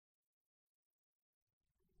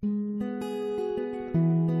One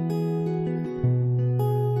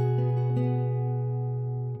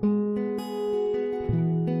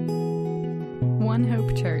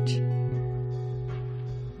Hope Church.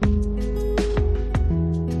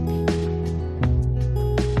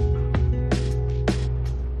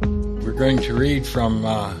 We're going to read from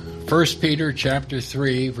 1 Peter chapter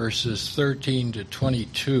 3, verses 13 to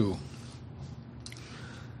 22.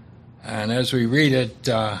 And as we read it,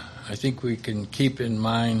 I think we can keep in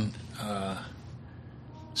mind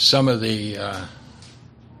some of the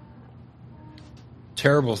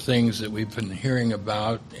terrible things that we've been hearing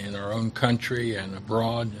about in our own country and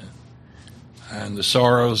abroad, and the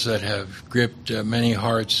sorrows that have gripped many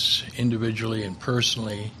hearts individually and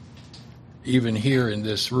personally, even here in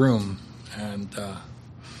this room. And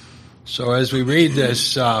so as we read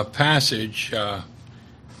this passage,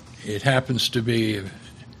 it happens to be,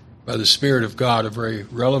 by the Spirit of God, a very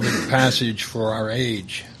relevant passage for our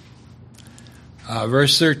age.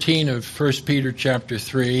 Verse 13 of 1 Peter chapter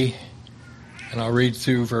 3, and I'll read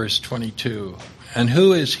through verse 22. And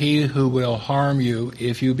who is he who will harm you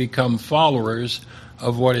if you become followers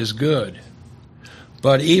of what is good?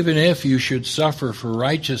 But even if you should suffer for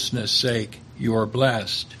righteousness' sake, you are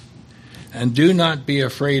blessed. And do not be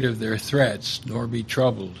afraid of their threats, nor be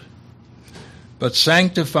troubled. But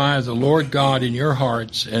sanctify the Lord God in your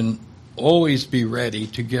hearts, and always be ready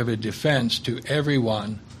to give a defense to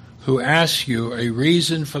everyone who asks you a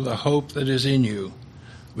reason for the hope that is in you,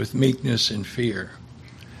 with meekness and fear,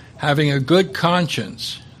 having a good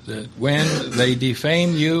conscience, that when they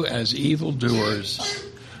defame you as evildoers,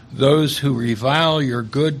 those who revile your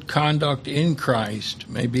good conduct in Christ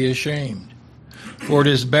may be ashamed. For it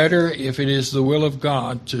is better, if it is the will of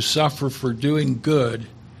God, to suffer for doing good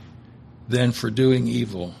than for doing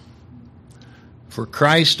evil. For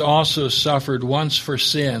Christ also suffered once for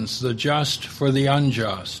sins, the just for the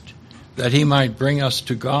unjust, that he might bring us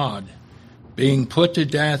to God, being put to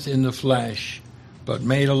death in the flesh, but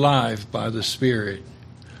made alive by the Spirit,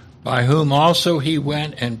 by whom also he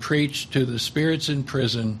went and preached to the spirits in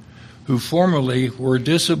prison, who formerly were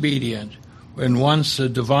disobedient, when once the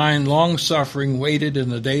divine long-suffering waited in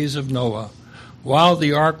the days of Noah, while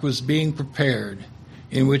the ark was being prepared,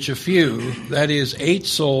 in which a few, that is, 8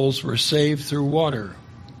 souls, were saved through water.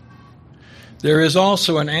 There is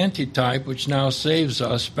also an antitype which now saves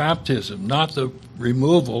us, baptism, not the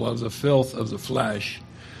removal of the filth of the flesh,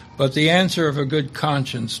 but the answer of a good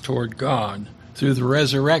conscience toward God through the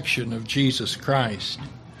resurrection of Jesus Christ,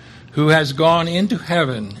 who has gone into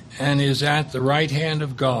heaven and is at the right hand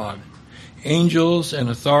of God, angels and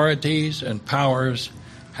authorities and powers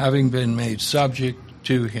having been made subject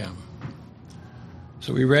to him.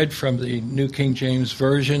 So we read from the New King James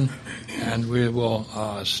Version, and we will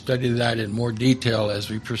study that in more detail as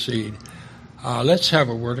we proceed. Let's have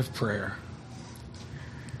a word of prayer.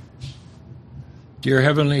 Dear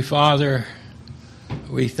Heavenly Father,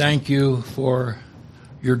 we thank you for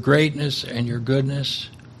your greatness and your goodness.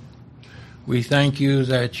 We thank you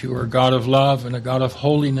that you are a God of love and a God of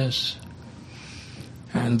holiness,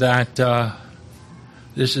 and that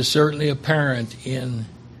this is certainly apparent in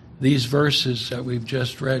these verses that we've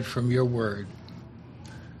just read from your word.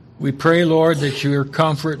 We pray, Lord, that your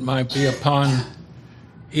comfort might be upon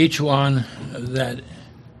each one that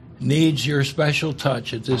needs your special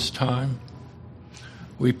touch at this time.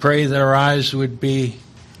 We pray that our eyes would be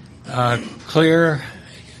clear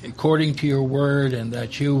according to your word, and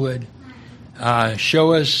that you would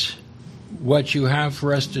show us what you have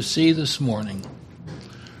for us to see this morning.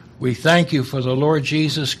 We thank you for the Lord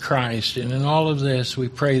Jesus Christ, and in all of this we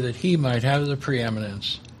pray that he might have the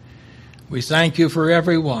preeminence. We thank you for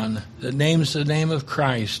everyone that names the name of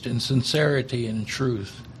Christ in sincerity and in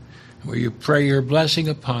truth. We pray your blessing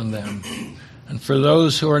upon them. And for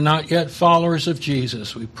those who are not yet followers of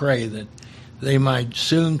Jesus, we pray that they might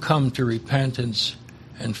soon come to repentance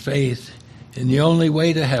and faith in the only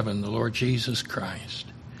way to heaven, the Lord Jesus Christ.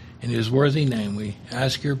 In his worthy name we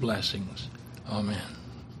ask your blessings. Amen.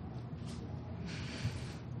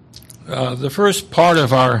 The first part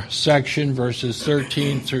of our section, verses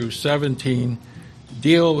 13 through 17,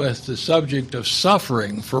 deal with the subject of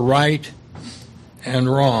suffering for right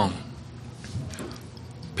and wrong.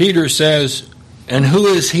 Peter says, and who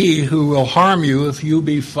is he who will harm you if you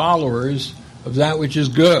be followers of that which is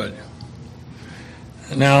good?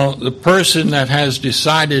 Now, the person that has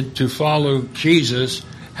decided to follow Jesus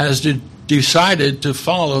has decided to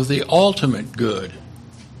follow the ultimate good.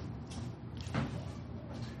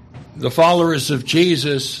 The followers of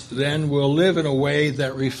Jesus then will live in a way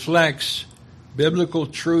that reflects biblical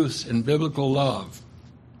truth and biblical love.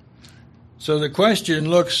 So the question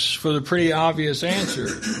looks for the pretty obvious answer.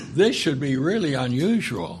 This should be really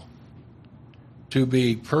unusual, to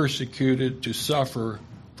be persecuted, to suffer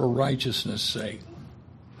for righteousness' sake.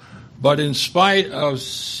 But in spite of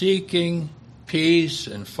seeking peace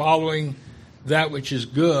and following that which is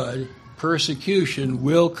good, persecution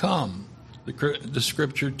will come. The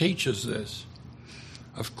Scripture teaches this.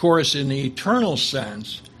 Of course, in the eternal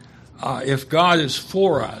sense, if God is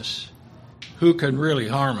for us, who can really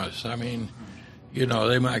harm us? I mean,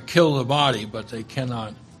 they might kill the body, but they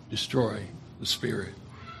cannot destroy the spirit.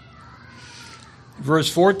 Verse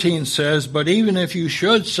 14 says, "But even if you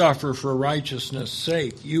should suffer for righteousness'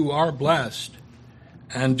 sake, you are blessed,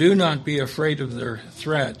 and do not be afraid of their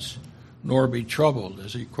threats, nor be troubled,"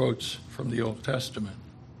 as he quotes from the Old Testament.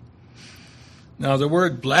 Now, the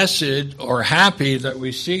word blessed or happy that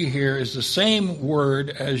we see here is the same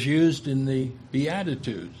word as used in the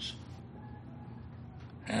Beatitudes.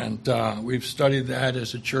 And we've studied that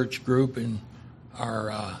as a church group in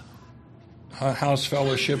our house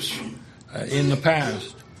fellowships in the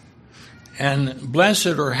past. And blessed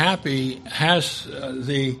or happy has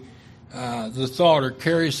the thought, or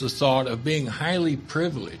carries the thought, of being highly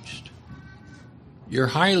privileged. You're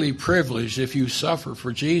highly privileged if you suffer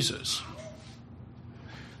for Jesus.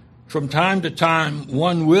 From time to time,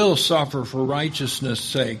 one will suffer for righteousness'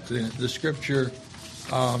 sake. The Scripture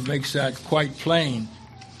makes that quite plain.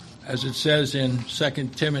 As it says in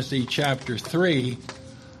 2 Timothy chapter 3,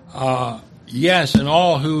 yes, and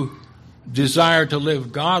all who desire to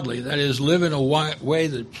live godly, that is, live in a way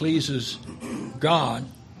that pleases God,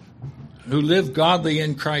 who live godly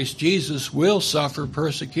in Christ Jesus, will suffer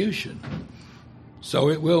persecution. So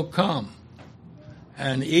it will come.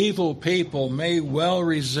 And evil people may well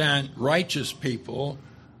resent righteous people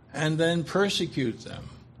and then persecute them.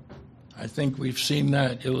 I think we've seen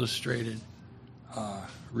that illustrated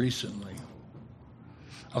recently.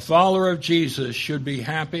 A follower of Jesus should be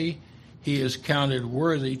happy he is counted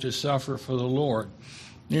worthy to suffer for the Lord.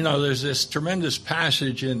 There's this tremendous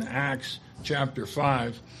passage in Acts chapter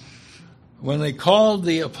 5 when they called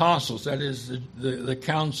the apostles, that is the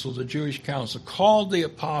council, the Jewish council, called the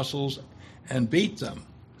apostles and beat them.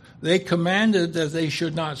 They commanded that they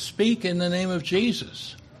should not speak in the name of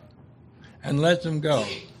Jesus and let them go.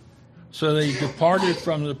 So they departed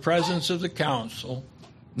from the presence of the council,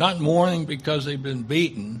 not mourning because they'd been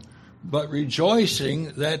beaten, but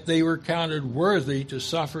rejoicing that they were counted worthy to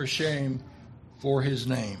suffer shame for his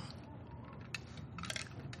name.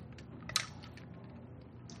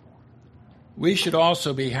 We should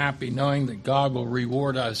also be happy knowing that God will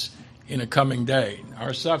reward us in a coming day.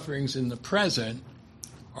 Our sufferings in the present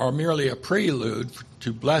are merely a prelude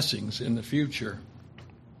to blessings in the future.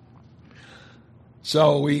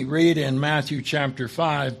 So we read in Matthew chapter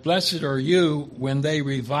 5, "Blessed are you when they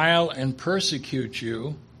revile and persecute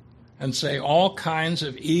you and say all kinds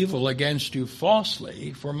of evil against you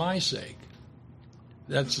falsely for my sake."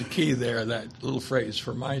 That's the key there, that little phrase,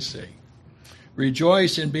 "for my sake."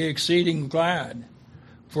 "Rejoice and be exceeding glad,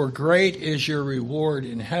 for great is your reward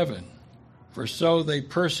in heaven. For so they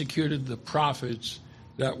persecuted the prophets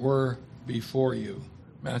that were before you."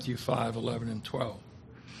 Matthew 5, 11 and 12.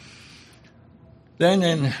 Then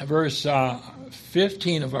in verse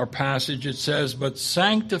 15 of our passage it says, "But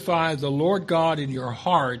sanctify the Lord God in your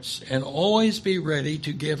hearts, and always be ready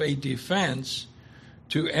to give a defense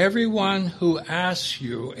to everyone who asks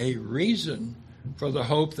you a reason for the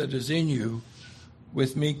hope that is in you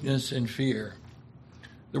with meekness and fear."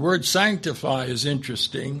 The word sanctify is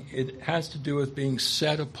interesting. It has to do with being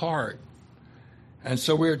set apart. And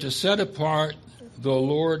so we are to set apart the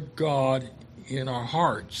Lord God in our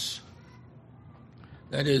hearts.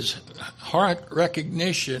 That is, heart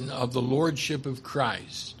recognition of the lordship of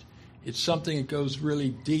Christ. It's something that goes really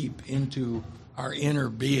deep into our inner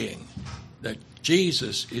being, that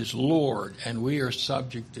Jesus is Lord and we are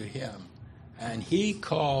subject to him. And he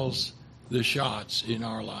calls the shots in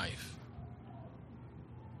our life.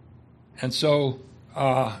 And so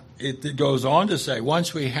it goes on to say,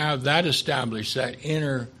 once we have that established, that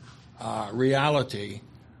inner reality,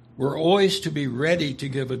 we're always to be ready to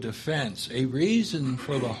give a defense, a reason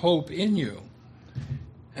for the hope in you.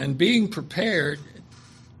 And being prepared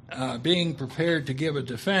to give a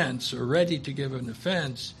defense, or ready to give a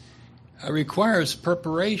defense, requires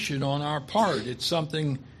preparation on our part. It's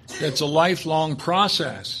something that's a lifelong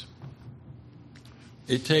process.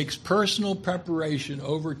 It takes personal preparation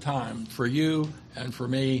over time for you and for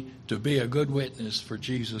me to be a good witness for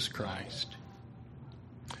Jesus Christ.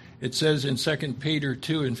 It says in 2 Peter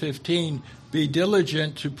 2 and 15, "Be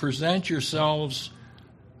diligent to present yourself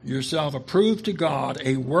approved to God,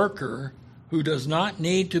 a worker who does not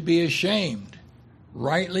need to be ashamed,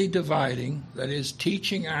 rightly dividing, that is,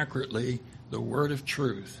 teaching accurately, the word of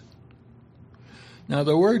truth. Now,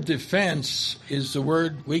 the word defense is the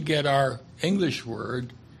word we get our English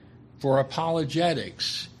word for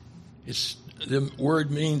apologetics. The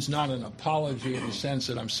word means not an apology in the sense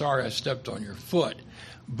that I'm sorry I stepped on your foot,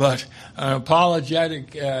 but an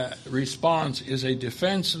apologetic response is a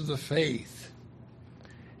defense of the faith,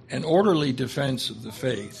 an orderly defense of the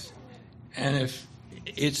faith. And if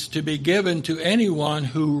it's to be given to anyone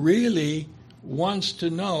who really wants to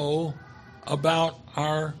know about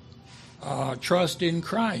our trust in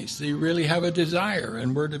Christ. They really have a desire,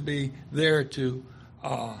 and we're to be there to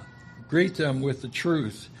greet them with the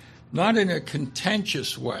truth. Not in a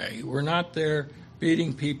contentious way. We're not there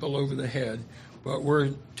beating people over the head, but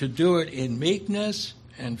we're to do it in meekness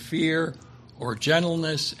and fear, or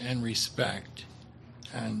gentleness and respect.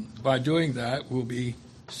 And by doing that, we'll be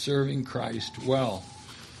serving Christ well.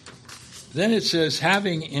 Then it says,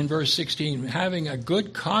 in verse 16, having a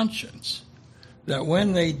good conscience, that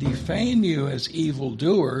when they defame you as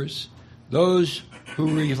evildoers, those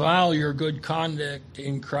who revile your good conduct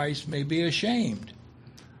in Christ may be ashamed.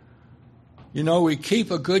 You know, we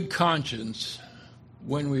keep a good conscience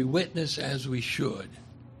when we witness as we should.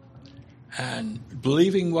 And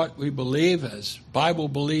believing what we believe as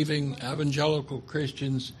Bible-believing evangelical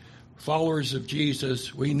Christians, followers of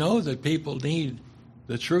Jesus, we know that people need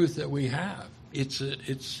the truth that we have.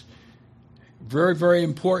 It's very, very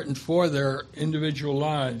important for their individual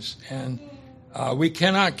lives. And we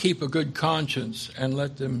cannot keep a good conscience and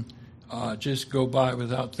let them just go by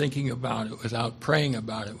without thinking about it, without praying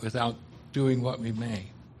about it, without doing what we may.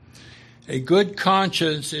 A good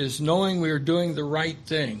conscience is knowing we are doing the right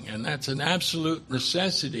thing, and that's an absolute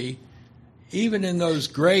necessity. Even in those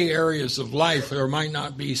gray areas of life, there might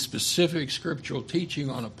not be specific scriptural teaching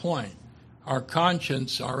on a point. Our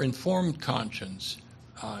conscience, our informed conscience,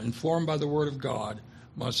 informed by the Word of God,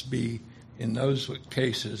 must be, in those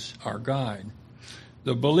cases, our guide.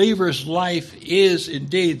 The believer's life is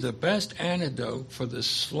indeed the best antidote for the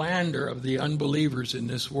slander of the unbelievers in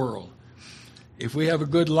this world. If we have a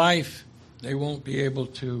good life, they won't be able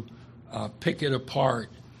to pick it apart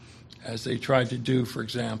as they tried to do, for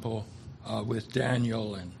example, with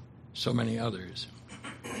Daniel and so many others.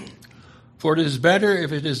 For it is better,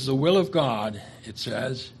 if it is the will of God, it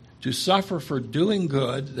says, to suffer for doing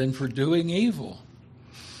good than for doing evil.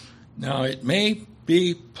 Now, it may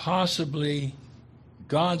be possibly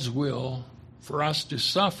God's will for us to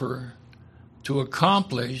suffer to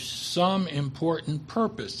accomplish some important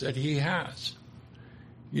purpose that He has.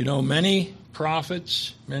 You know, many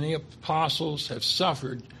prophets, many apostles have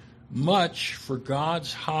suffered much for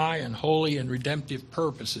God's high and holy and redemptive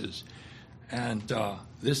purposes. And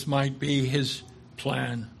this might be His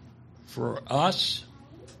plan for us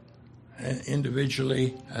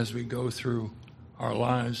individually as we go through our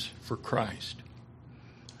lives for Christ.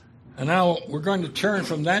 And now we're going to turn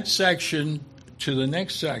from that section to the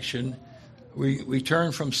next section. We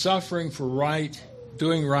turn from suffering for right,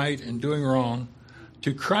 doing right, and doing wrong,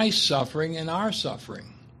 to Christ's suffering and our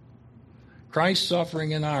suffering. Christ's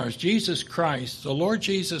suffering and ours. Jesus Christ, the Lord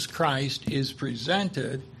Jesus Christ, is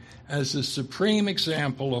presented as the supreme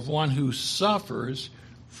example of one who suffers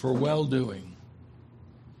for well-doing.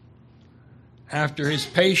 After His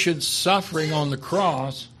patient suffering on the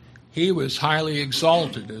cross, He was highly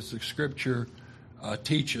exalted, as the Scripture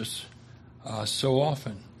teaches so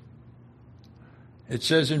often. It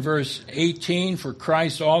says in verse 18, for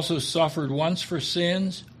Christ also suffered once for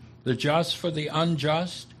sins, the just for the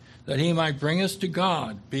unjust, that He might bring us to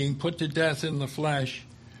God, being put to death in the flesh,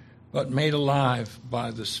 but made alive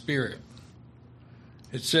by the Spirit.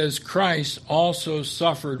 It says Christ also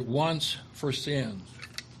suffered once for sins.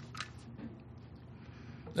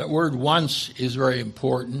 That word once is very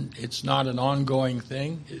important. It's not an ongoing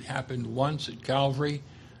thing. It happened once at Calvary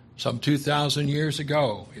some 2,000 years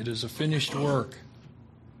ago. It is a finished work.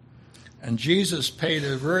 And Jesus paid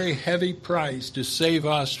a very heavy price to save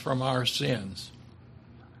us from our sins.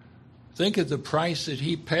 Think of the price that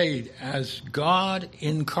He paid as God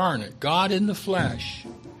incarnate, God in the flesh.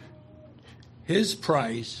 His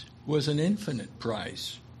price was an infinite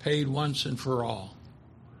price, paid once and for all.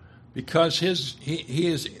 Because he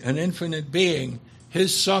is an infinite being,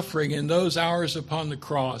 His suffering in those hours upon the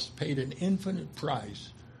cross paid an infinite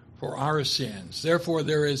price for our sins. Therefore,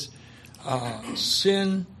 there is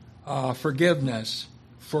sin forgiveness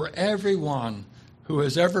for everyone who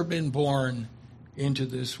has ever been born into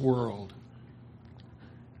this world.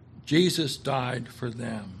 Jesus died for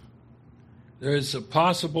them. There is a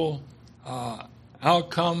possible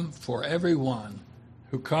outcome for everyone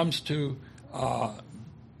who comes to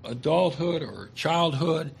adulthood or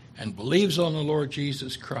childhood and believes on the Lord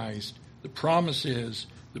Jesus Christ, the promise is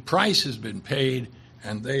the price has been paid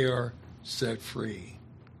and they are set free.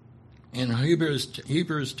 In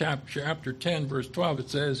Hebrews chapter 10, verse 12, it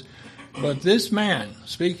says, "But this man,"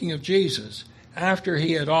 speaking of Jesus, "after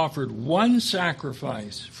he had offered one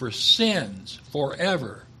sacrifice for sins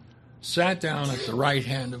forever, sat down at the right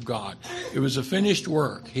hand of God." It was a finished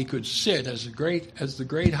work. He could sit as the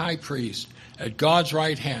great high priest at God's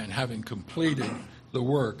right hand, having completed the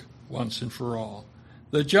work once and for all.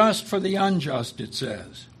 The just for the unjust, it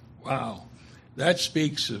says. Wow. That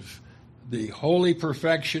speaks of the holy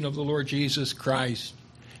perfection of the Lord Jesus Christ,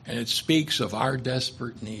 and it speaks of our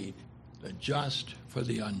desperate need. The just for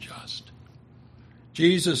the unjust.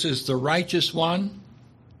 Jesus is the righteous one.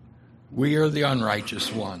 We are the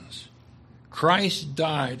unrighteous ones. Christ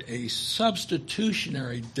died a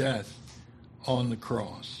substitutionary death on the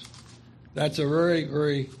cross. That's a very,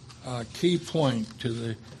 very key point to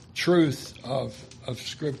the truth of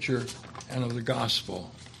Scripture and of the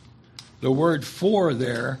gospel. The word "for"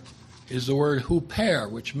 there is the word huper,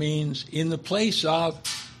 which means in the place of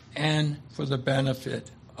and for the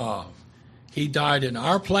benefit of. He died in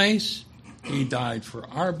our place. He died for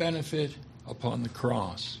our benefit upon the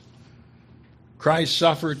cross. Christ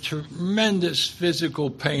suffered tremendous physical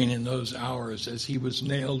pain in those hours as he was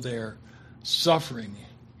nailed there, suffering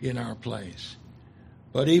in our place.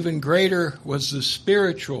 But even greater was the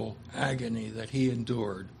spiritual agony that he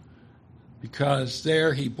endured, because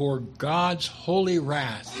there he bore God's holy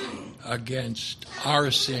wrath against our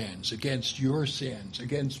sins, against your sins,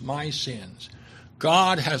 against my sins.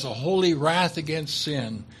 God has a holy wrath against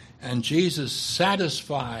sin, and Jesus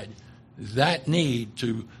satisfied that need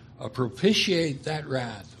to propitiate that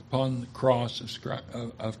wrath upon the cross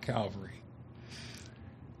of Calvary.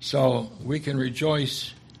 So we can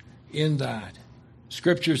rejoice in that.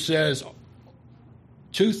 Scripture says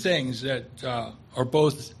two things that are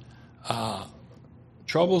both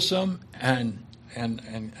troublesome and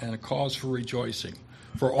a cause for rejoicing.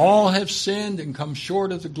 For all have sinned and come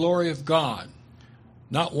short of the glory of God.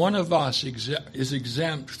 Not one of us is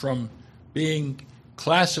exempt from being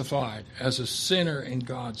classified as a sinner in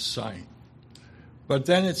God's sight. But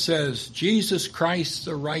then it says, Jesus Christ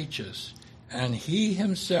the righteous, and he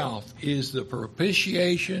himself is the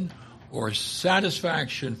propitiation or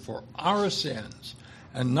satisfaction for our sins,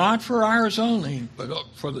 and not for ours only, but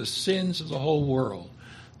for the sins of the whole world.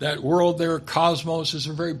 That world there, cosmos, is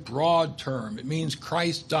a very broad term. It means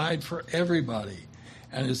Christ died for everybody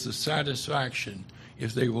and is the satisfaction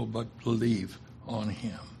if they will but believe on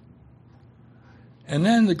him. And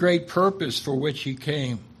then the great purpose for which he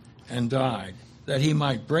came and died, that he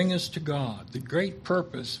might bring us to God. The great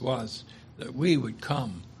purpose was that we would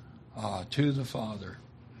come to the Father,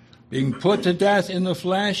 being put to death in the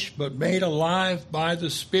flesh, but made alive by the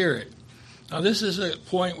Spirit. Now, this is a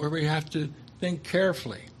point where we have to think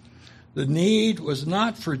carefully. The need was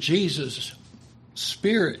not for Jesus'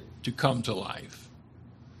 spirit to come to life.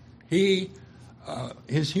 His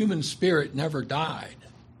human spirit never died.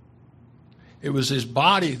 It was his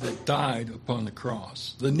body that died upon the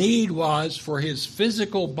cross. The need was for his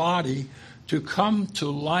physical body to come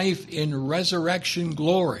to life in resurrection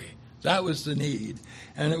glory. That was the need.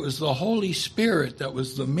 And it was the Holy Spirit that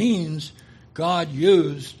was the means God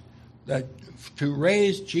used to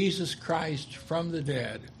raise Jesus Christ from the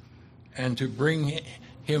dead and to bring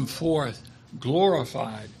him forth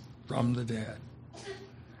glorified from the dead.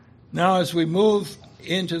 Now, as we move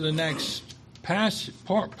into the next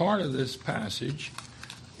part of this passage,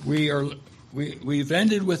 we've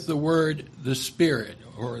ended with the word "the Spirit,"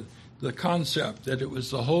 or the concept that it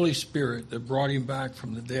was the Holy Spirit that brought him back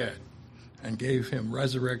from the dead and gave him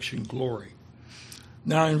resurrection glory.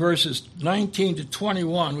 Now, in verses 19 to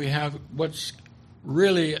 21, we have what's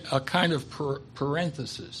really a kind of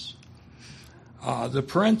parenthesis. The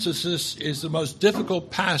parenthesis is the most difficult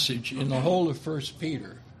passage in the whole of 1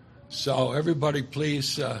 Peter. So everybody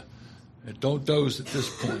please don't doze at this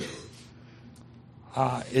point.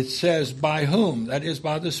 It says, "By whom," that is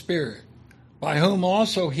by the Spirit, "by whom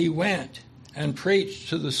also he went and preached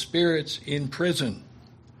to the spirits in prison."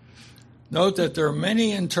 Note that there are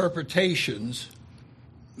many interpretations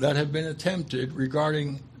that have been attempted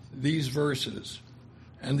regarding these verses.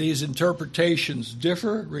 And these interpretations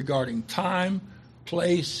differ regarding time,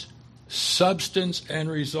 place, substance, and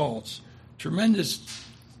results. Tremendous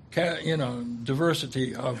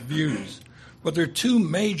diversity of views. But there are two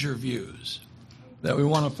major views that we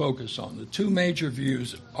want to focus on. The two major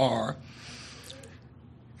views are,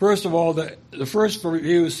 first of all, the first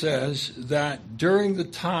view says that during the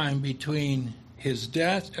time between his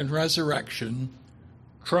death and resurrection,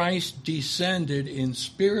 Christ descended in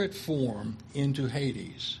spirit form into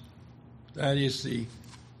Hades. That is the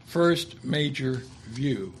first major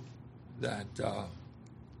view that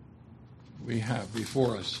we have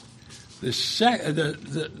before us.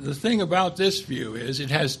 The thing about this view is it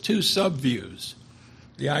has two subviews.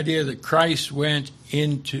 The idea that Christ went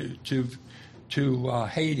into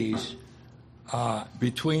Hades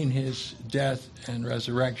between his death and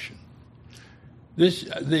resurrection. The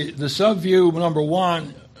subview number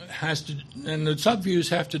one and the subviews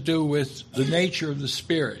have to do with the nature of the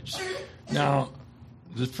spirits. Now,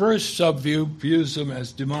 the first subview views them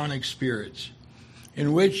as demonic spirits,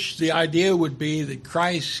 in which the idea would be that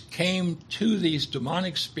Christ came to these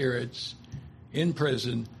demonic spirits in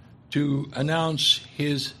prison to announce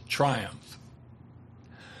his triumph.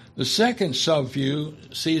 The second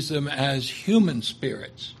subview sees them as human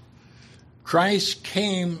spirits. Christ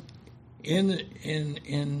came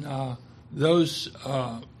in those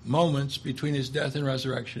moments between his death and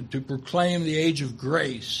resurrection to proclaim the age of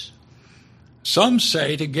grace. Some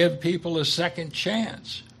say to give people a second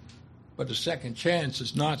chance, but a second chance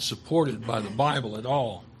is not supported by the Bible at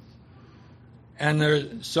all.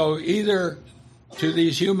 And so either to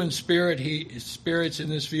these human spirits in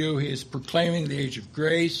this view, he is proclaiming the age of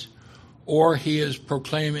grace, or he is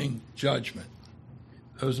proclaiming judgment.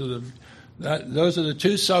 Those are the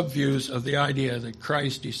two subviews of the idea that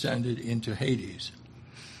Christ descended into Hades.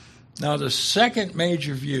 Now, the second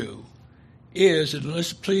major view is, and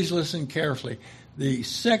please listen carefully, the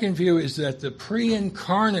second view is that the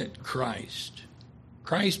pre-incarnate Christ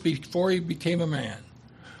before he became a man,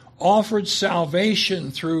 offered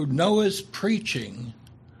salvation through Noah's preaching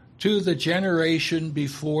to the generation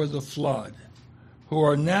before the flood, who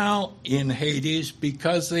are now in Hades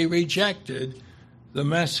because they rejected the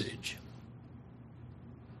message.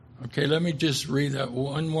 Okay, let me just read that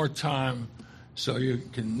one more time so you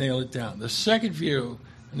can nail it down. The second view,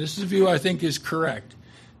 and this is the view I think is correct,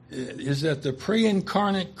 is that the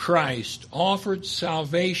pre-incarnate Christ offered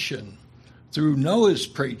salvation through Noah's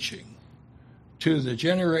preaching to the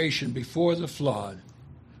generation before the flood,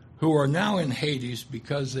 who are now in Hades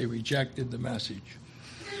because they rejected the message.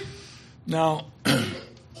 Now,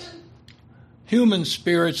 human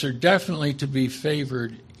spirits are definitely to be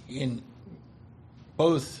favored in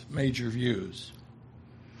both major views.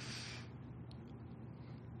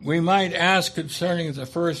 We might ask concerning the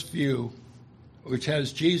first view, which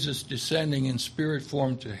has Jesus descending in spirit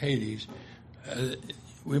form to Hades,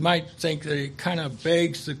 we might think that it kind of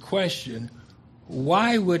begs the question,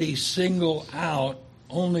 why would he single out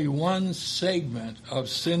only one segment of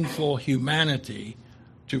sinful humanity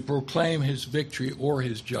to proclaim his victory or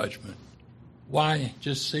his judgment? Why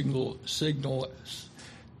just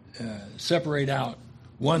separate out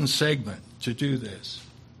one segment to do this?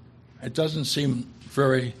 It doesn't seem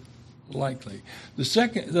very likely.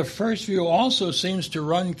 The first view also seems to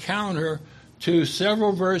run counter to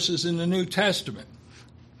several verses in the New Testament.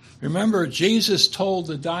 Remember, Jesus told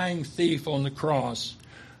the dying thief on the cross,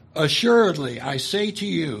 "Assuredly, I say to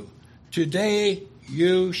you, today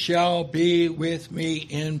you shall be with me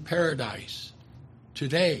in paradise."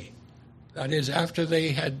 Today, that is, after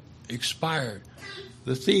they had expired,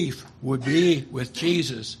 the thief would be with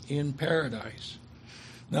Jesus in paradise.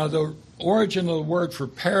 Now, the origin of the word for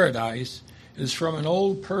paradise is from an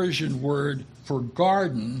old Persian word for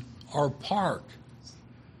garden or park.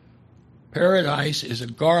 Paradise is a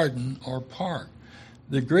garden or park.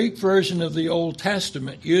 The Greek version of the Old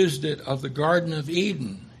Testament used it of the Garden of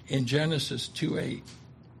Eden in Genesis 2:8.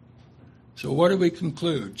 So what do we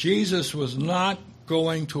conclude? Jesus was not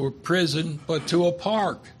going to a prison, but to a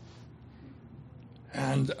park.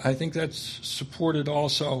 And I think that's supported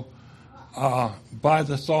also by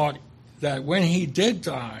the thought that when he did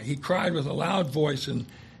die, he cried with a loud voice and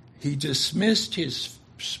he dismissed his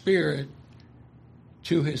spirit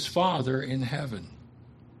to his Father in heaven.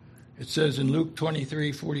 It says in Luke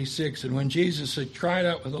 23:46, and when Jesus had cried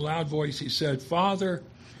out with a loud voice, he said, "Father,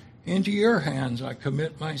 into your hands I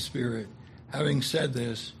commit my spirit." Having said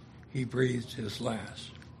this, he breathed his last.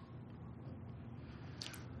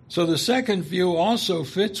 So the second view also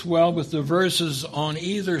fits well with the verses on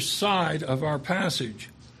either side of our passage.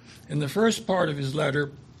 In the first part of his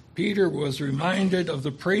letter, Peter was reminded of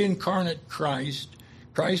the pre-incarnate Christ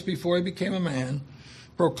before he became a man,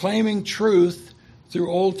 proclaiming truth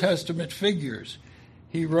through Old Testament figures.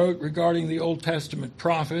 He wrote regarding the Old Testament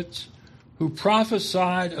prophets who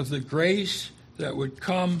prophesied of the grace that would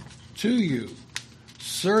come to you,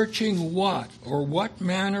 searching what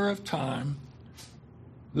manner of time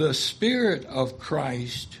the Spirit of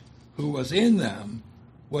Christ who was in them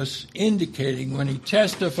was indicating when he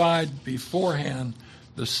testified beforehand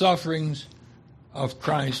the sufferings of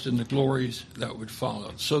Christ and the glories that would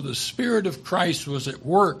follow. So the Spirit of Christ was at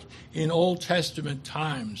work in Old Testament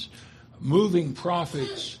times, moving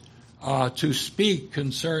prophets to speak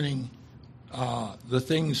concerning the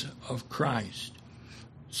things of Christ.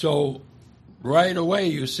 So right away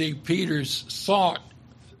you see Peter's thought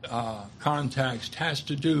context has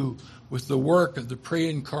to do with the work of the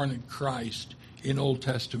pre-incarnate Christ in Old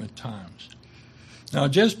Testament times. Now,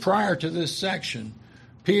 just prior to this section,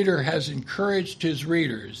 Peter has encouraged his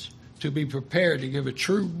readers to be prepared to give a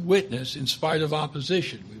true witness in spite of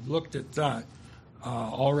opposition. We've looked at that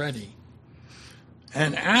already.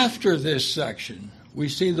 And after this section, we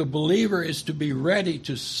see the believer is to be ready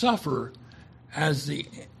to suffer as the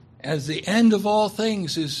end of all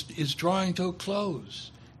things is drawing to a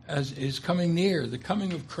close, as is coming near. The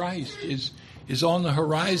coming of Christ is on the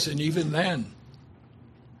horizon even then.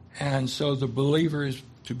 And so the believer is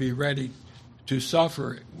to be ready to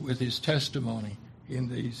suffer with his testimony in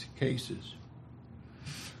these cases.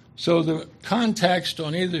 So the context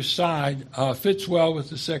on either side fits well with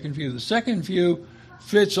the second view. The second view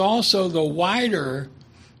fits also the wider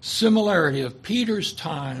similarity of Peter's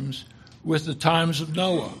times with the times of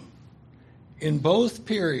Noah. In both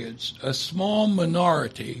periods, a small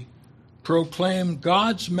minority proclaimed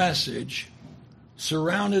God's message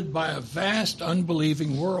surrounded by a vast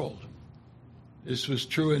unbelieving world. This was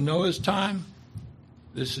true in Noah's time.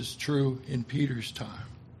 This is true in Peter's time.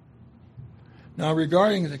 Now,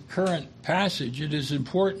 regarding the current passage, it is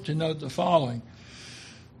important to note the following.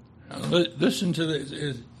 Listen to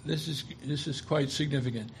this. This is quite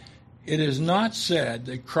significant. It is not said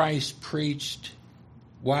that Christ preached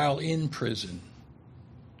while in prison.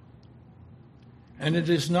 And it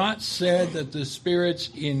is not said that the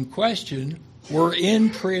spirits in question were in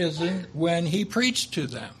prison when he preached to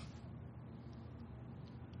them.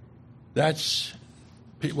 That's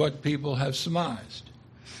what people have surmised.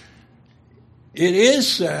 It is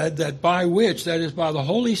said that by which, that is by the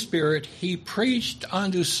Holy Spirit, he preached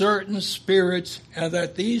unto certain spirits, and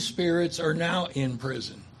that these spirits are now in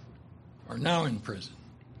prison.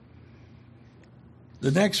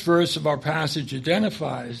 The next verse of our passage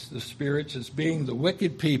identifies the spirits as being the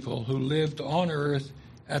wicked people who lived on earth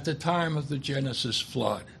at the time of the Genesis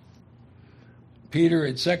flood. Peter,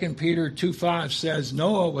 in 2 Peter 2:5 says,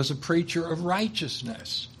 Noah was a preacher of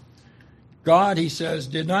righteousness. God, he says,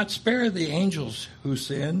 did not spare the angels who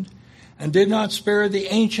sinned, and did not spare the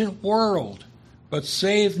ancient world, but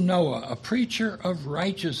saved Noah, a preacher of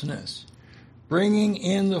righteousness, bringing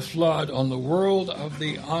in the flood on the world of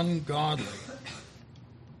the ungodly.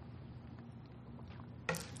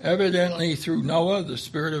 Evidently, through Noah, the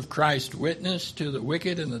Spirit of Christ witnessed to the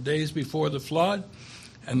wicked in the days before the flood,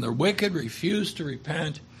 and the wicked refused to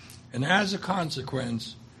repent, and as a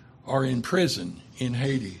consequence, are in prison in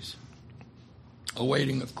Hades,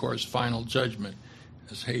 awaiting, of course, final judgment,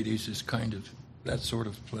 as Hades is kind of that sort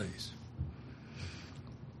of place.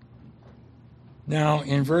 Now,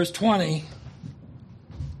 in verse 20,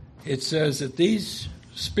 it says that these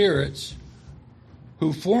spirits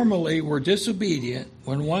who formerly were disobedient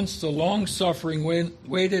when once the long-suffering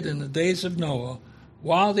waited in the days of Noah,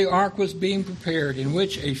 while the ark was being prepared, in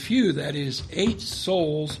which a few, that is, 8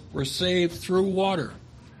 souls, were saved through water.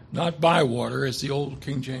 Not by water, as the old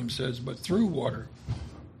King James says, but through water.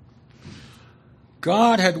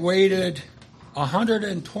 God had waited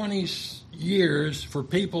 120 years for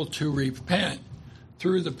people to repent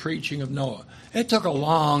through the preaching of Noah. It took a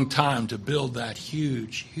long time to build that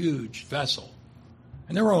huge, huge vessel.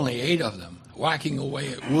 And there were only 8 of them, whacking away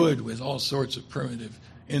at wood with all sorts of primitive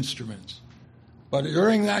instruments. But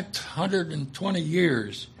during that 120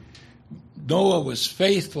 years, Noah was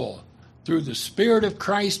faithful through the Spirit of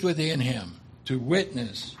Christ within him to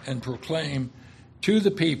witness and proclaim to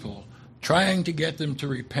the people, trying to get them to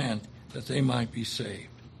repent that they might be saved.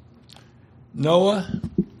 Noah,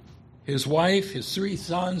 his wife, his 3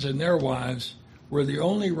 sons, and their wives were the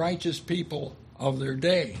only righteous people of their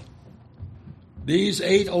day. These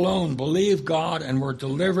 8 alone believed God and were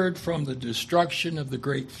delivered from the destruction of the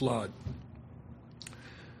great flood.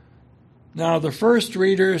 Now, the first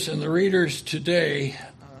readers and the readers today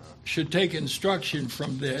should take instruction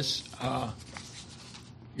from this.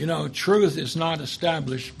 Truth is not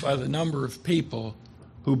established by the number of people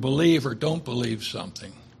who believe or don't believe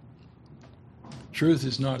something. Truth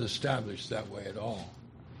is not established that way at all.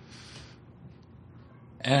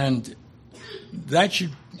 And that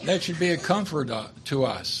should be a comfort to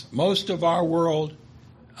us. Most of our world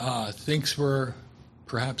thinks we're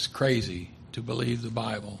perhaps crazy to believe the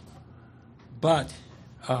Bible. But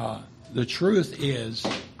the truth is,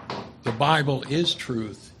 the Bible is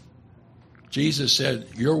truth. Jesus said,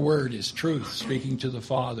 your word is truth, speaking to the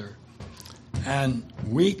Father. And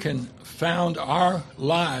we can found our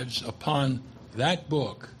lives upon that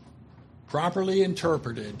book, properly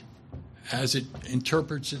interpreted as it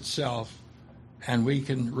interprets itself, and we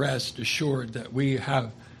can rest assured that we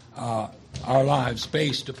have our lives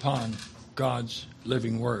based upon God's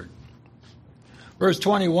living word. Verse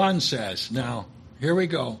 21 says, now, here we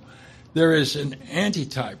go. There is an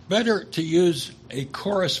antitype. Better to use a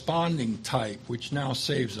corresponding type, which now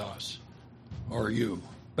saves us, or you.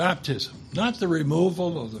 Baptism, not the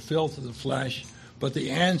removal of the filth of the flesh, but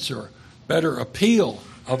the answer, better appeal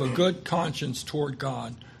of a good conscience toward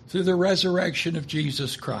God through the resurrection of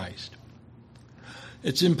Jesus Christ.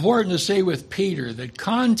 It's important to say with Peter that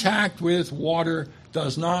contact with water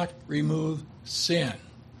does not remove sin.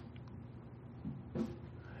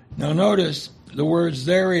 Now notice the words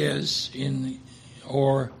there is and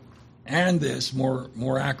this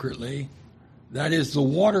more accurately, that is the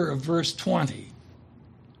water of verse 20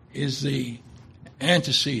 is the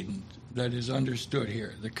antecedent that is understood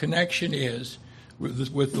here. The connection is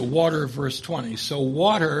with the water of verse 20. So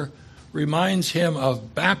water reminds him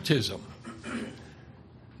of baptism.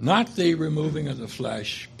 Not the removing of the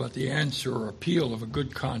flesh, but the answer or appeal of a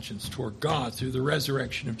good conscience toward God through the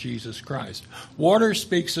resurrection of Jesus Christ. Water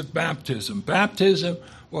speaks of baptism. Baptism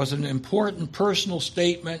was an important personal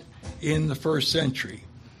statement in the first century.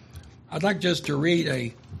 I'd like just to read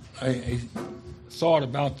a thought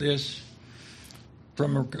about this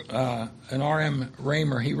from an R.M.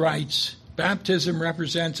 Raymer. He writes, baptism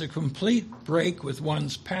represents a complete break with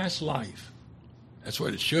one's past life. That's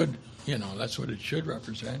what it should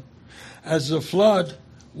represent. As the flood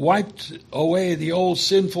wiped away the old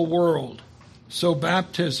sinful world, so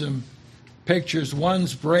baptism pictures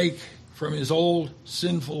one's break from his old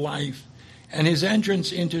sinful life and his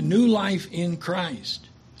entrance into new life in Christ.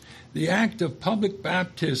 The act of public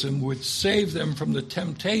baptism would save them from the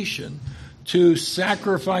temptation to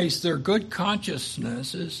sacrifice their good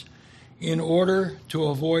consciences in order to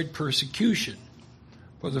avoid persecution.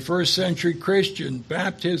 For the first century Christian,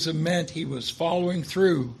 baptism meant he was following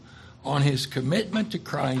through on his commitment to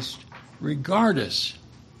Christ regardless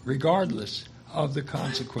of the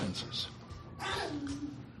consequences.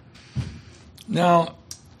 Now,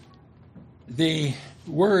 the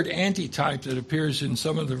word antitype that appears in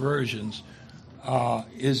some of the versions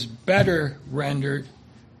is better rendered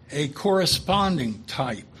a corresponding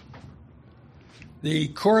type. The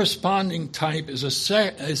corresponding type is a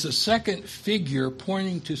second figure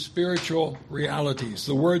pointing to spiritual realities.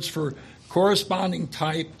 The words for corresponding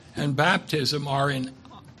type and baptism are in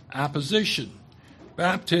opposition.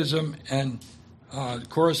 Baptism and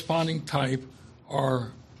corresponding type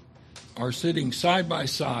are sitting side by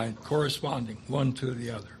side, corresponding one to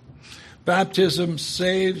the other. Baptism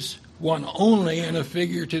saves one only in a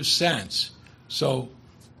figurative sense. So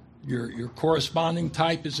your corresponding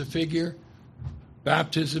type is a figure.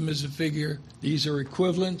 Baptism is a figure. These are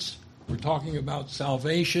equivalents. We're talking about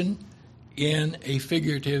salvation in a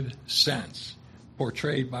figurative sense,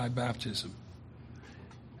 portrayed by baptism.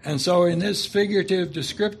 And so in this figurative,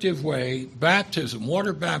 descriptive way, baptism,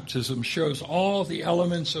 water baptism, shows all the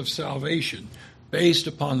elements of salvation based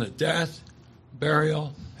upon the death,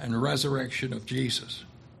 burial, and resurrection of Jesus.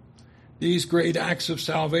 These great acts of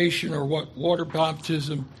salvation are what water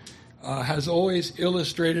baptism has always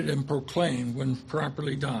illustrated and proclaimed when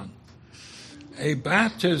properly done. By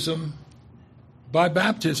baptism,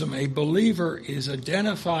 a believer is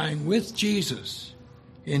identifying with Jesus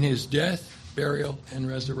in his death, burial, and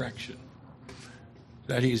resurrection.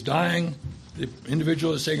 That he's dying, the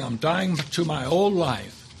individual is saying, I'm dying to my old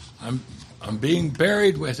life. I'm being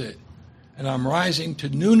buried with it, and I'm rising to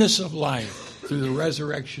newness of life through the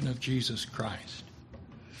resurrection of Jesus Christ.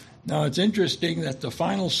 Now, it's interesting that the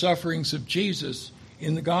final sufferings of Jesus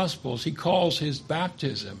in the Gospels, he calls his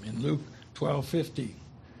baptism in Luke 12:50.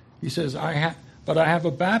 He says, But I have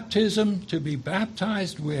a baptism to be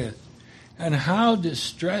baptized with, and how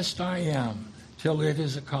distressed I am till it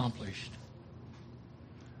is accomplished.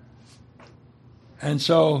 And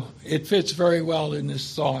so it fits very well in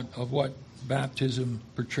this thought of what baptism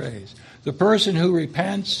portrays. The person who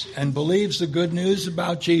repents and believes the good news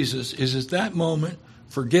about Jesus is at that moment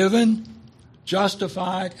forgiven,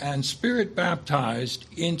 justified, and spirit baptized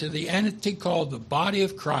into the entity called the body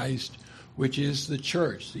of Christ, which is the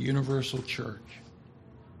church, the universal church.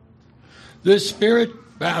 This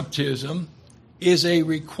spirit baptism is a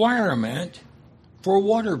requirement for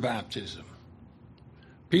water baptism.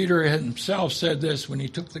 Peter himself said this when he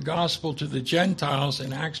took the gospel to the Gentiles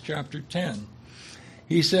in Acts chapter 10.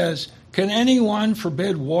 He says, Can anyone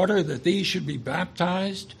forbid water that these should be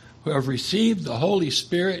baptized, who have received the Holy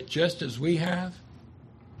Spirit just as we have?"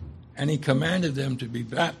 And he commanded them to be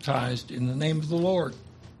baptized in the name of the Lord.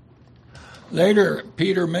 Later,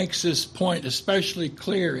 Peter makes this point especially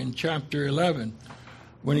clear in chapter 11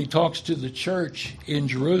 when he talks to the church in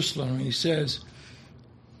Jerusalem. He says,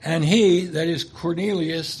 "And he," that is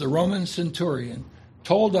Cornelius, the Roman centurion,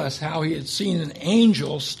 "told us how he had seen an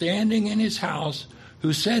angel standing in his house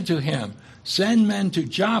who said to him, 'Send men to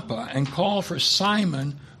Joppa and call for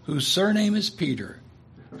Simon, whose surname is Peter,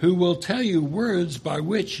 who will tell you words by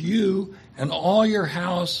which you and all your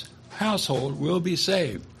household will be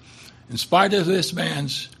saved.'" In spite of this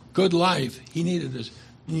man's good life, he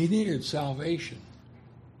needed salvation.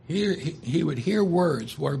 He would hear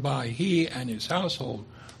words whereby he and his household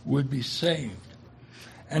would be saved.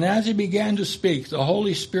 And as he began to speak, the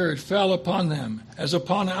Holy Spirit fell upon them as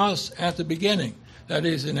upon us at the beginning. That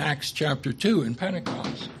is in Acts chapter 2 in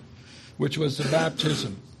Pentecost, which was the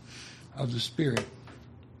baptism of the Spirit.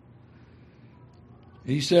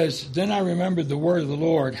 He says, "Then I remembered the word of the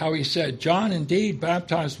Lord, how he said, 'John indeed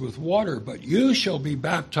baptized with water, but you shall be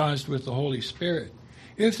baptized with the Holy Spirit.'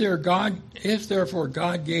 If therefore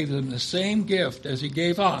God gave them the same gift as he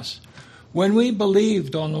gave us, when we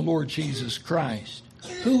believed on the Lord Jesus Christ,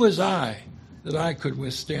 who was I that I could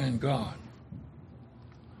withstand God?"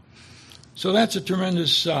 So that's a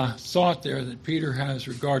tremendous thought there that Peter has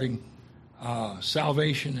regarding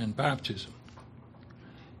salvation and baptism.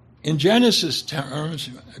 In Genesis terms,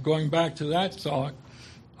 going back to that thought,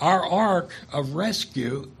 our ark of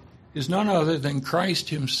rescue is none other than Christ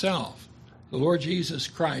himself, the Lord Jesus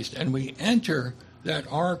Christ, and we enter that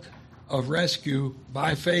ark of rescue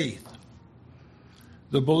by faith.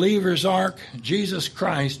 The believer's ark, Jesus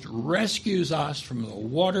Christ, rescues us from the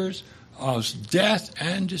waters of death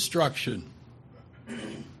and destruction.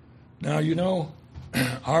 Now, you know,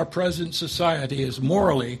 our present society is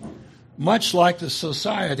morally much like the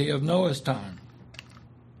society of Noah's time.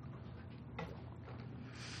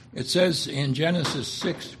 It says in Genesis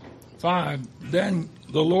 6:5, "Then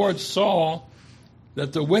the Lord saw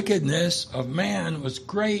that the wickedness of man was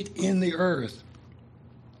great in the earth,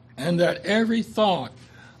 and that every thought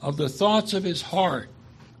of the thoughts of his heart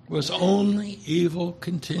was only evil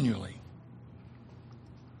continually."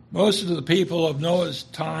 Most of the people of Noah's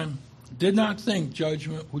time did not think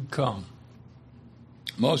judgment would come.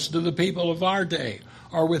 Most of the people of our day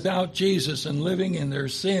are without Jesus and living in their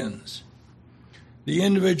sins. The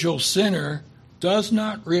individual sinner does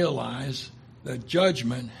not realize that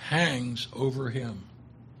judgment hangs over him.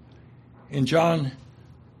 In John,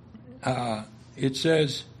 it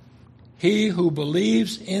says, "He who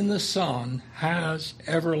believes in the Son has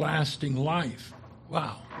everlasting life."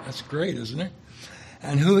 Wow, that's great, isn't it?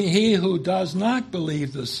 "And he who does not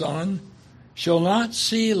believe the Son shall not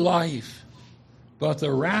see life, but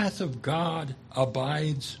the wrath of God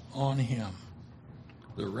abides on him."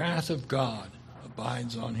 The wrath of God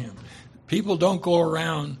abides on him. People don't go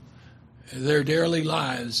around their daily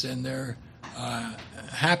lives and their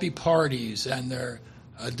happy parties and their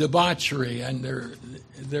debauchery and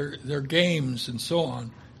their games and so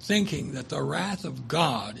on, thinking that the wrath of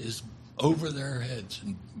God is over their heads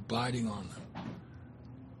and abiding on them.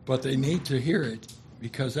 But they need to hear it,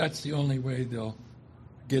 because that's the only way they'll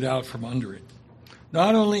get out from under it.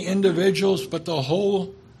 Not only individuals, but the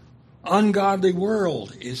whole ungodly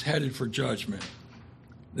world is headed for judgment.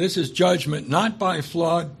 This is judgment not by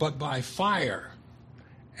flood, but by fire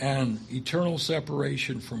and eternal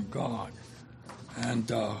separation from God.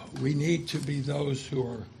 And we need to be those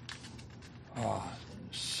who are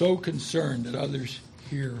so concerned that others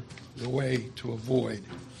hear the way to avoid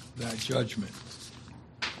that judgment.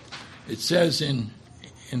 It says in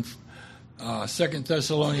 2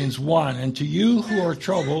 Thessalonians 1, "And to you who are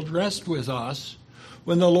troubled, rest with us,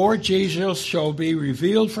 when the Lord Jesus shall be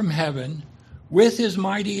revealed from heaven with his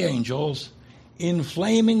mighty angels, in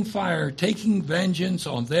flaming fire, taking vengeance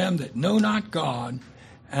on them that know not God,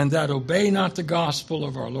 and that obey not the gospel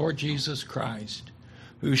of our Lord Jesus Christ,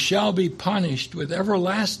 who shall be punished with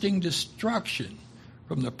everlasting destruction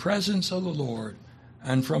from the presence of the Lord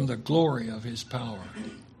and from the glory of his power."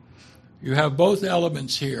 You have both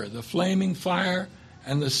elements here, the flaming fire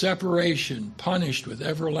and the separation, punished with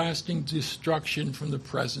everlasting destruction from the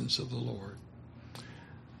presence of the Lord.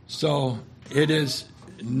 So it is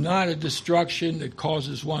not a destruction that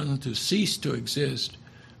causes one to cease to exist,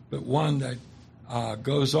 but one that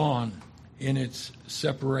goes on in its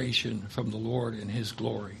separation from the Lord and his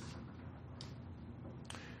glory.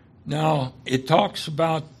 Now, it talks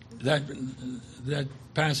about that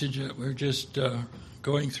passage that we're just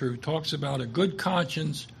going through, talks about a good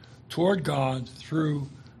conscience toward God through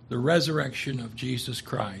the resurrection of Jesus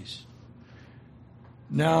Christ.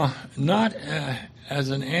 Now, not as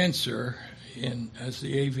an answer, as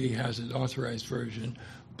the AV has it, authorized version,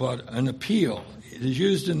 but an appeal. It is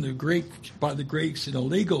used in the Greek by the Greeks in a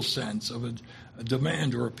legal sense of a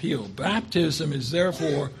demand or appeal. Baptism is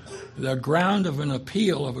therefore the ground of an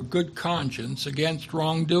appeal of a good conscience against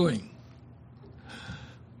wrongdoing.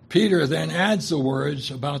 Peter then adds the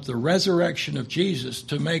words about the resurrection of Jesus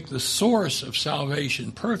to make the source of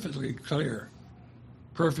salvation perfectly clear.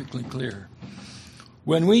 Perfectly clear.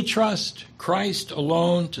 When we trust Christ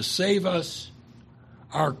alone to save us,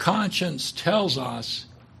 our conscience tells us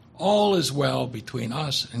all is well between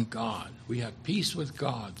us and God. We have peace with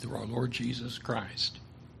God through our Lord Jesus Christ.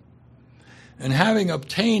 And having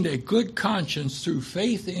obtained a good conscience through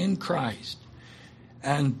faith in Christ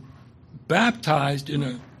and baptized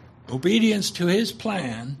in obedience to his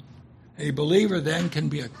plan, a believer then can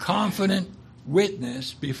be a confident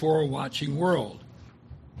witness before a watching world.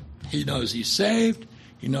 He knows he's saved.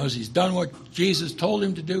 He knows he's done what Jesus told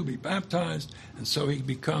him to do, be baptized, and so he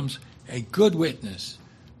becomes a good witness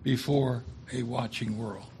before a watching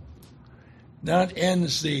world. That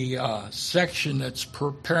ends the section that's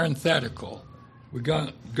parenthetical. We're going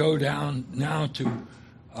to go down now to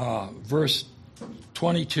verse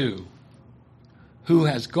 22. Who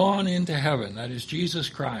has gone into heaven, that is Jesus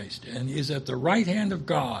Christ, and is at the right hand of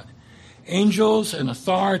God, angels and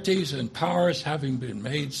authorities and powers having been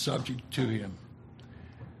made subject to him.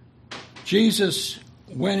 Jesus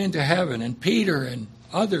went into heaven, and Peter and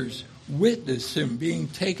others witnessed him being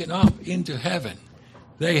taken up into heaven.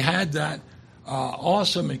 They had that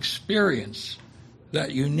awesome experience,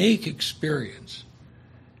 that unique experience.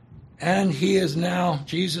 And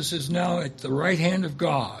Jesus is now at the right hand of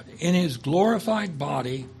God. In his glorified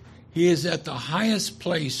body, he is at the highest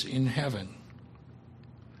place in heaven.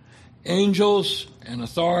 Angels and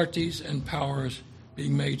authorities and powers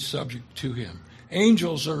being made subject to him.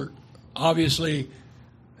 Angels are obviously,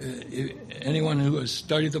 anyone who has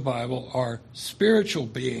studied the Bible, are spiritual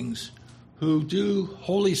beings who do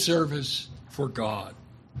holy service for God.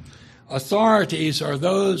 Authorities are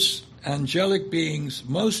those angelic beings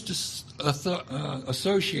most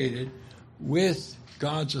associated with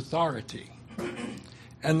God's authority.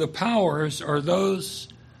 And the powers are those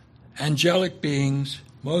angelic beings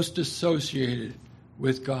most associated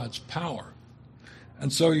with God's power.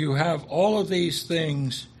 And so you have all of these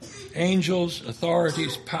things, angels,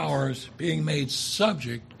 authorities, powers, being made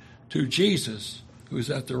subject to Jesus, who is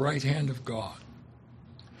at the right hand of God.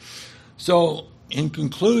 So, in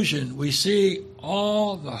conclusion, we see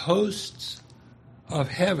all the hosts of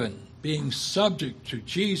heaven being subject to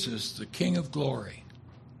Jesus, the King of glory.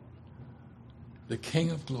 The King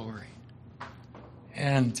of glory.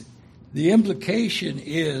 And the implication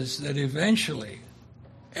is that eventually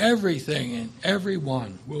everything and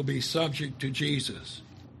everyone will be subject to Jesus.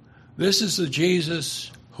 This is the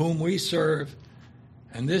Jesus whom we serve,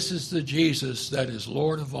 and this is the Jesus that is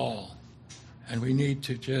Lord of all. And we need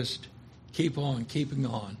to just keep on keeping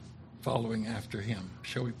on, following after him.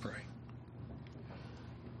 Shall we pray?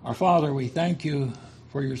 Our Father, we thank you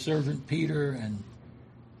for your servant Peter and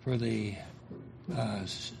for the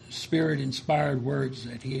Spirit-inspired words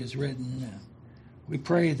that he has written. We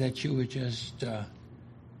pray that you would just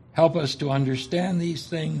help us to understand these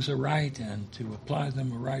things aright and to apply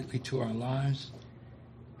them rightly to our lives,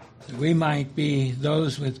 that we might be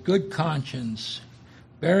those with good conscience,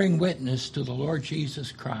 bearing witness to the Lord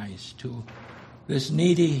Jesus Christ, to this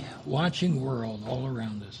needy, watching world all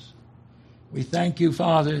around us. We thank you,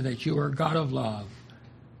 Father, that you are a God of love,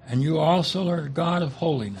 and you also are a God of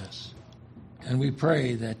holiness. And we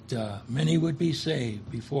pray that many would be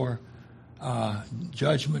saved before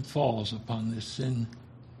judgment falls upon this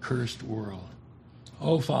sin-cursed world.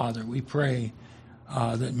 Oh, Father, we pray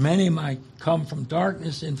that many might come from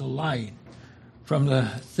darkness into light, from the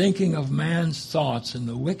thinking of man's thoughts and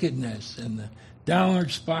the wickedness and the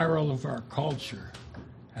downward spiral of our culture,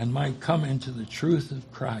 and might come into the truth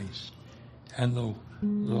of Christ and the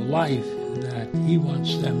life that he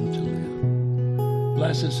wants them to live.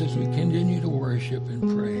 Bless us as we continue to worship and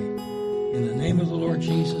pray. In the name of the Lord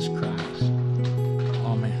Jesus Christ.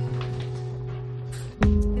 Amen.